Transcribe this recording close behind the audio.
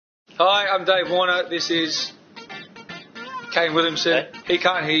Hi, I'm Dave Warner. This is Kane Williamson. He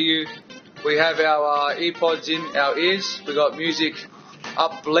can't hear you. We have our earpods in our ears. We got music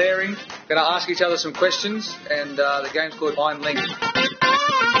up blaring. Going to ask each other some questions, and the game's called Mind Link.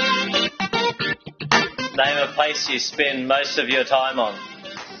 Name a place you spend most of your time on.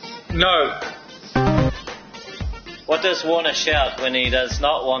 No. What does Warner shout when he does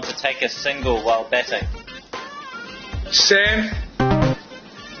not want to take a single while batting? Sam.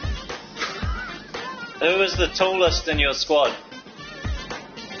 Who is the tallest in your squad?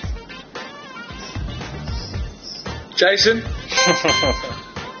 Jason.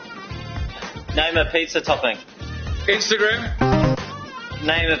 Name a pizza topping. Instagram.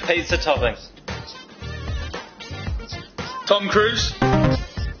 Name a pizza topping. Tom Cruise.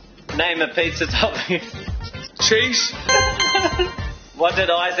 Name a pizza topping. Cheese. What did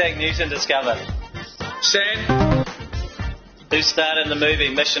Isaac Newton discover? Sand. Who starred in the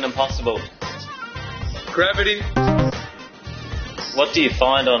movie Mission Impossible? Gravity. What do you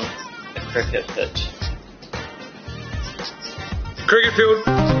find on a cricket pitch? Cricket field.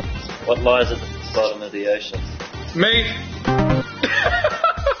 What lies at the bottom of the ocean? Me.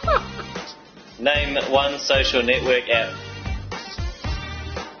 Name one social network app.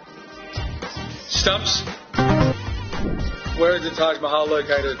 Stumps. Where is the Taj Mahal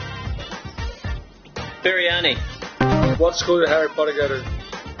located? Biryani. What school did Harry Potter go to?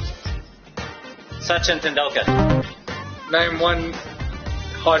 Sachin Tendulkar. Name one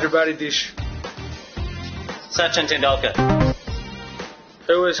Hyderabadi dish. Sachin Tendulkar.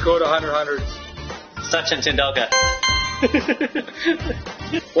 Who has scored 100 hundreds? Sachin Tendulkar.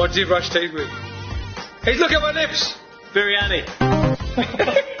 What do you brush teeth with? Hey, look at my lips! Biryani.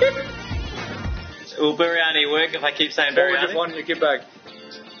 Will biryani work if I keep saying What would biryani? you find in your kit bag?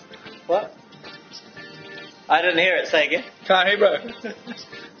 What? I didn't hear it. Say again. Can't hear, bro.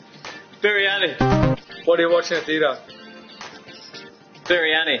 Biryani. What are you watching at theatre?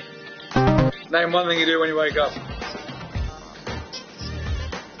 Biryani. Name one thing you do when you wake up.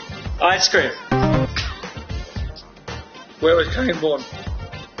 Ice cream. Where was Kane born?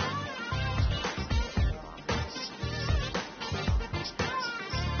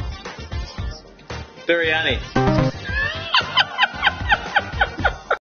 Biryani.